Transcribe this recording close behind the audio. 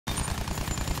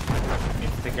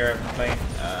need to take care of the plane.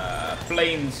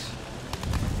 Planes.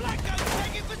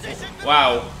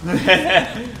 Wow.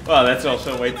 Well, that's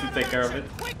also a way to take care of it.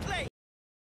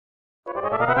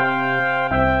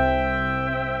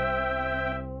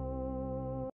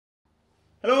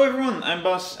 Hello everyone, I'm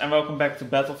Bas and welcome back to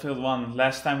Battlefield 1.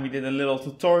 Last time we did a little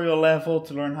tutorial level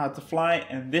to learn how to fly,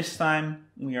 and this time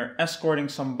we are escorting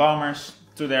some bombers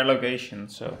to their location.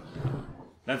 So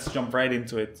let's jump right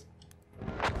into it.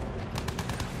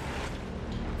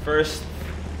 First,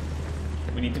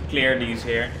 we need to clear these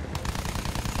here.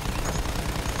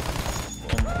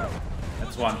 Boom.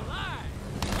 That's one.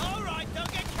 Alright,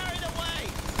 don't get carried away.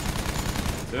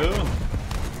 Two.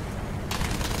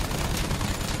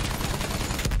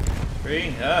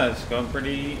 Three. Yeah, it's going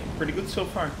pretty good so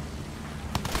far.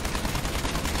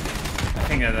 I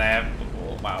think that I have.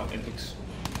 Oh, wow, it looks.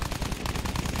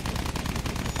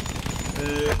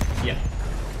 Yeah.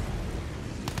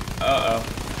 Uh oh,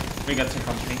 we got some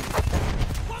company.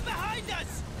 One behind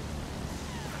us.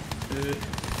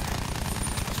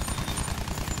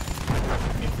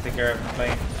 Need to take care of the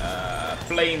plane.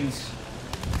 Planes.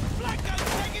 Blackburn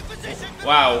taking position.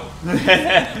 Wow.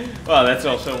 Well, that's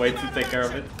also a way to take care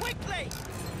of it. Quickly.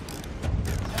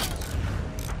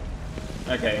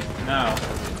 Okay, now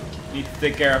need to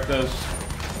take care of those.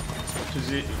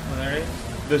 What are they?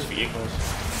 Those vehicles.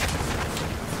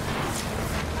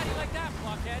 How do you like that,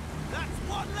 blockhead? That's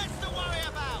one less to worry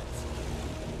about.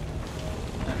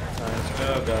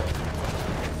 Oh god.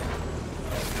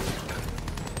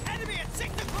 Enemy at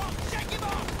 6 o'clock. Check him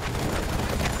off.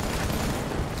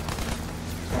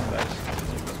 Oh, guys.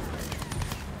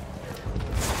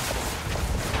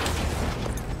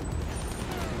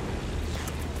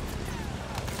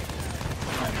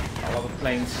 Right, all of the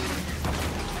planes.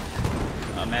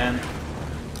 Oh man.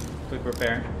 Quick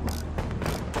repair.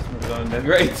 It's not going that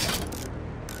great.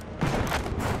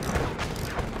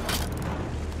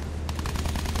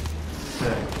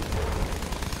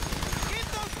 Give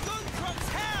those gun trucks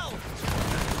hell.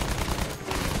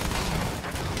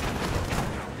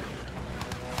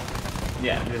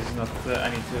 Yeah, this is not. I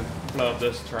need to blow up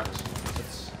those trucks.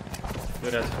 Let's do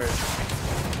that first.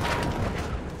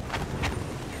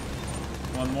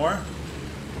 One more.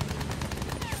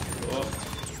 Cool.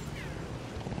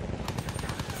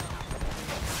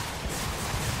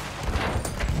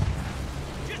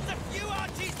 Just a few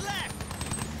arches left.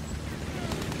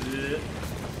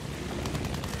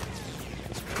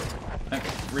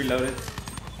 Okay, reload it.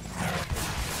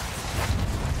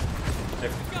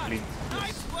 Safety complete.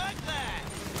 Nice work there.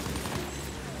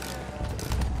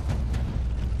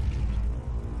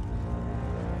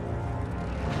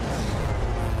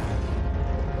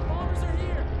 Bombers are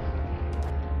here.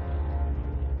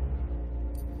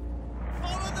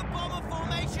 Follow the bomber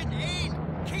formation in.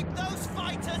 Keep those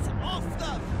fighters off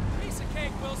them. Piece of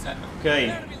cake, Wilson. Okay.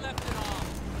 They're to be left it off.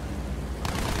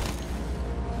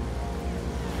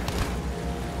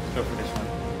 Go for this one.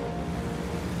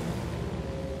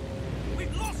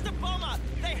 We've lost a bomber.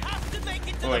 They have to make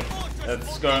it to Boy, the fortress.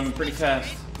 that's or going this pretty mission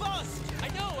fast. is bust. I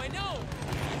know.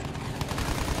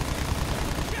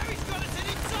 Jerry's got us in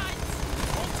his sights.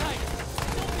 Hold tight.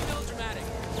 Don't be melodramatic.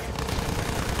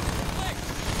 Quick.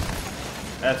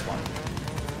 That's one.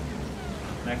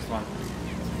 Next one.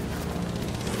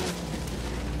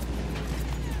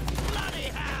 Bloody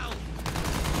hell.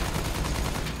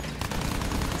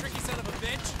 Tricky son of a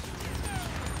bitch.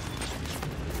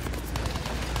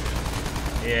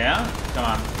 Yeah, come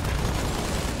on.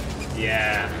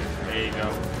 Yeah, there you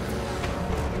go.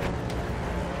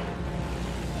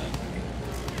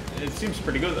 It seems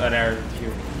pretty good at air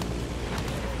view.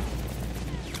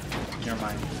 Never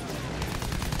mind.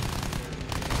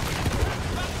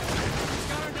 He's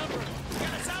got our number.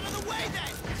 Get us out of the way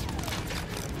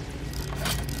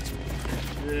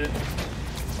then.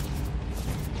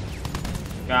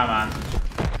 Come on.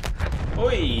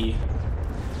 Oi!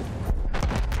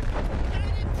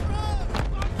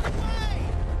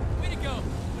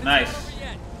 Nice.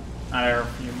 Not air a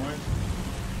few more.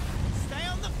 Stay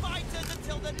on the fighters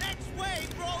until the next wave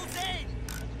rolls in.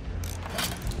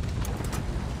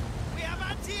 We have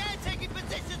anti-air taking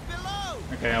positions below.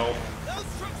 Okay, I'll. Those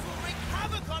trucks will wreak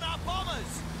havoc on our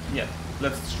bombers. Yeah,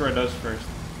 let's destroy those first.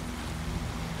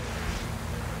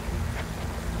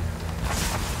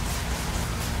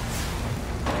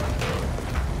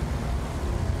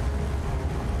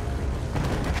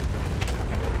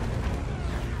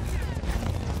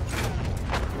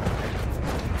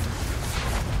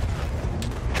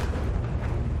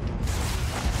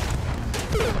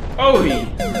 Oh,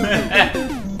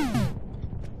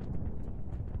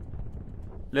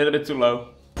 little bit too low.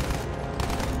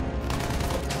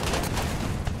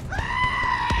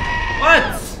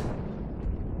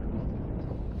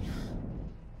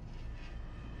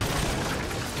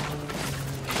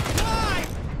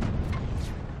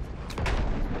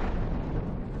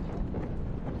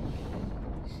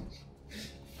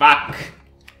 Fuck.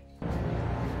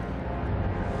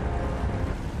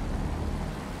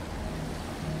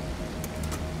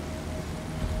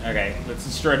 Okay, let's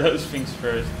destroy those things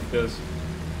first because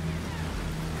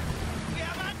We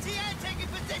have anti-air taking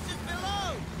positions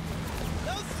below.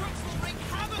 Those trucks will wreak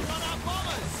havoc on our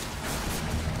bombers.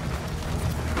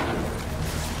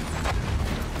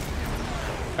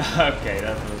 okay,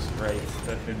 that was great.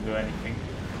 That didn't do anything.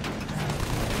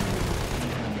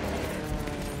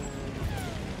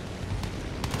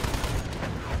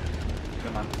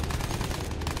 Come on.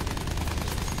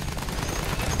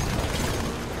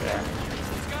 There.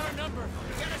 He's got our number.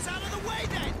 Get us out of the way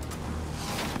then.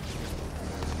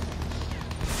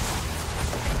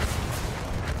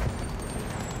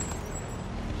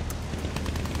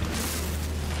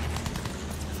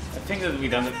 I think that we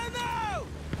done it. No!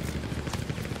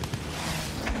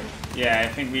 Yeah, I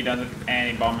think we don't have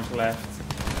any bombers left.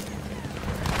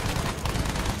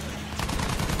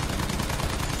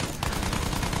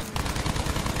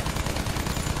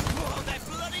 Oh, they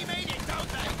bloody made it, don't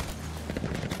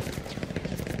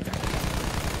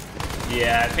they?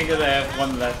 Yeah, I think that I have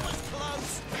one left. Was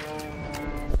close.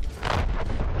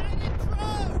 Landing through.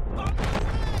 Bomb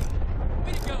away.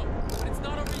 Way to go, but it's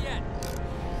not over yet.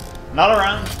 Not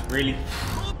around, really.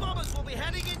 More bombers will be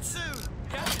heading in soon.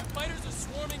 Yeah, the fighters are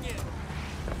swarming in.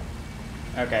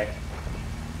 Okay.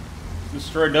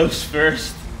 Destroy those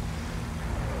first.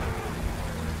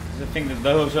 'Cause I think that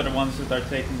those are the ones that are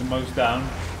taking the most down.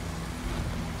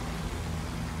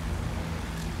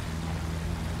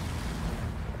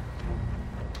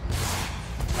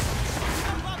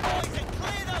 Come on, boys, and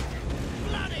clear them.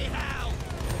 Bloody hell.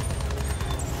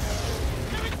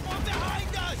 There is one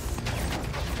behind us.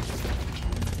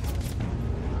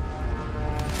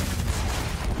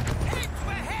 Hit,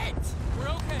 we're hit. We're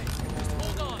okay. Just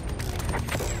hold on.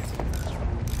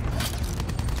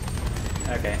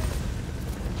 Okay.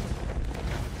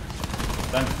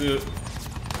 Time to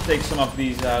take some of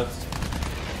these out.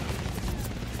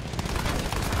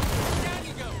 Down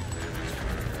you go.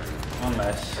 One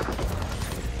less.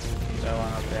 That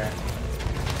one up there.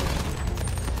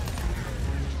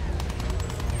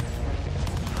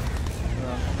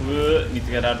 Need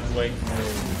to get out of the way.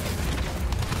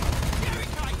 Gary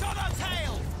Clyde, on our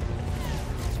tail.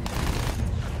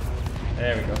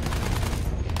 There we go.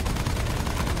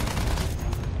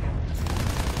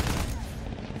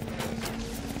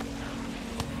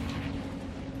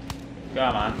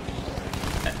 Come on.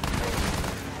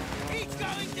 He's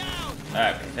going down.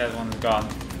 Okay, that one's gone.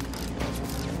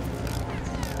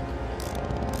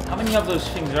 How many of those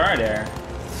things are there?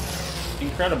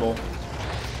 Incredible.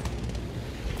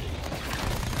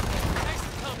 Thanks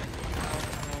for coming.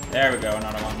 There we go,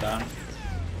 another one down.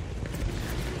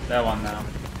 That one now.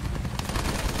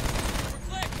 We're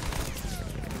clicked.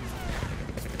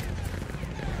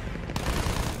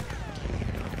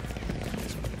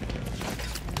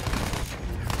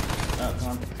 Oh, come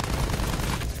on.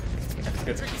 That's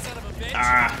good. Tricky son of a bitch.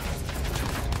 Ah!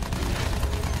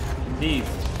 Indeed.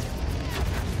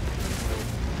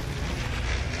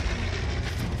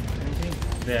 Anything?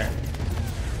 There.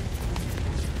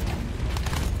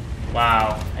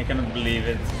 Wow, I cannot believe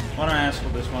it. What an asshole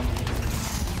this one.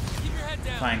 Keep your head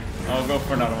down. Fine, I'll go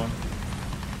for another one.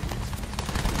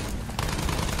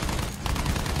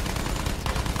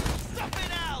 Stop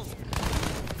it, Al.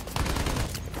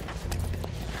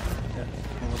 Yeah,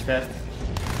 almost dead.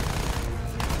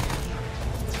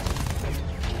 I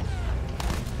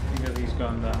think that he's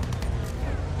gone down.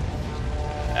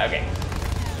 Okay.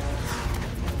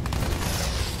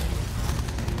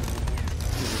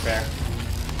 Please repair.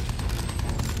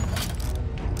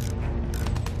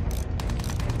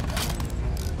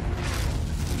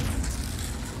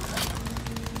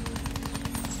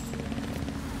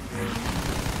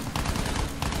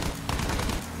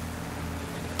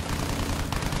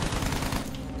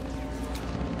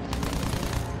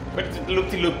 But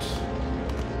loop-de-loops.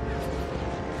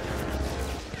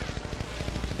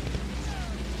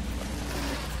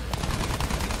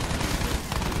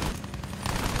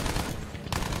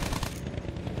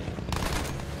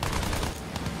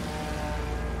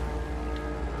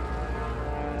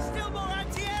 Still more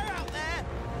anti-air out there.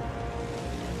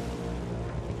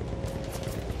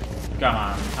 Come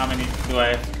on, how many do I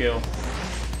have to kill?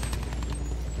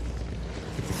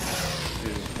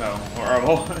 This is so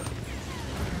horrible.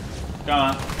 Come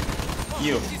on,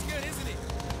 you. He's good, isn't he?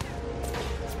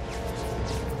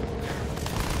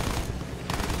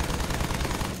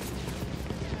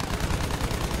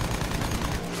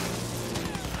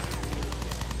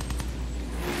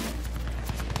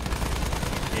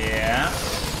 Yeah.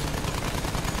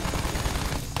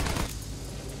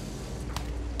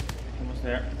 Almost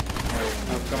there.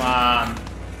 Oh, come on.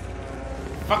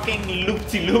 Fucking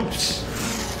loop-de-loops.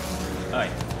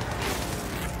 Alright.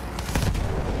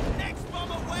 Next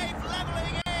bomber wave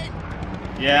leveling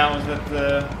in. Yeah, was that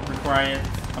the required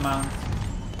amount?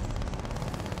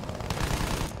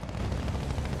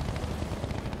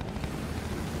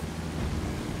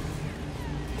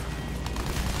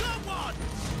 Got one.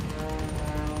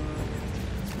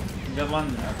 You got one?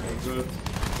 Okay, good.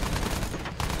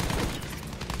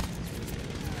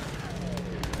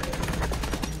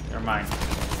 Never mind.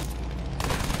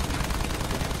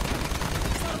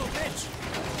 Son of a bitch.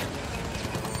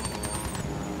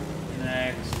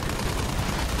 Next.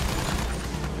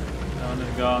 That one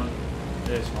is gone.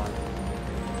 This one.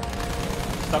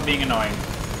 Stop being annoying.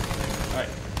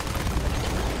 Alright.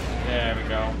 There we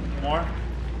go. More?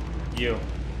 You.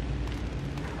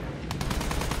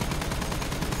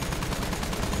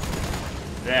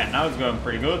 There, now it's going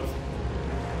pretty good.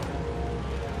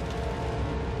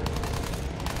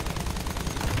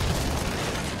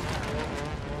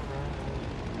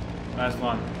 Last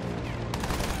one.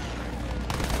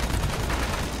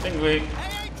 Stingway.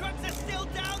 AA trucks are still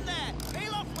down there.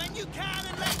 Peel off when you can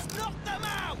and let's knock them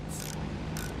out.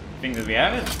 Think that we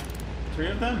have it. 3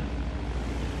 of them.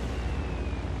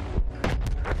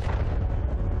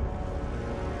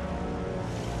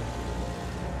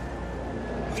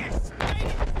 Yes, made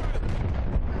it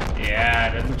through.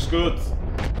 Yeah, that looks good.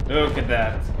 Look at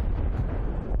that.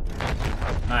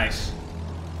 Nice.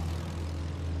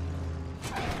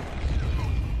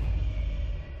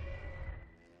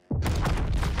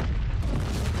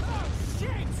 Oh shit!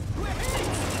 We're hit.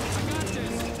 I got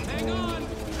this. Hang on.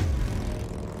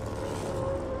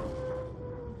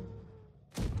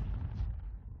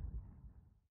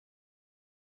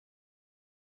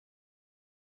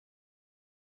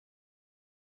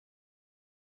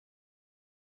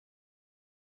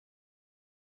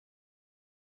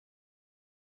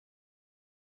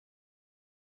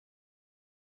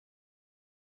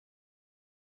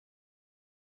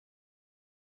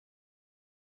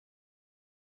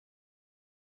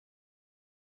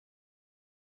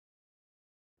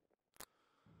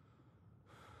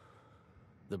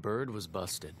 The bird was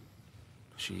busted.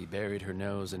 She buried her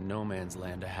nose in no man's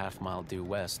land a half-mile due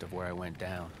west of where I went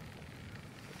down.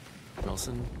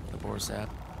 Wilson, the poor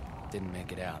sap, didn't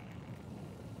make it out.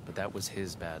 But that was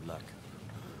his bad luck.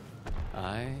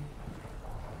 I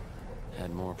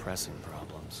had more pressing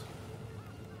problems.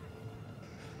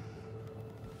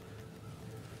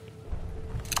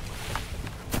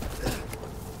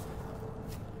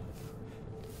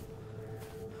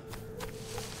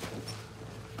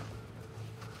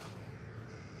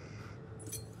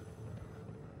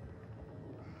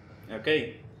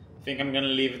 Okay, I think I'm gonna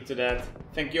leave it to that.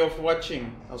 Thank you all for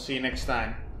watching. I'll see you next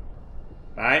time.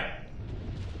 Bye.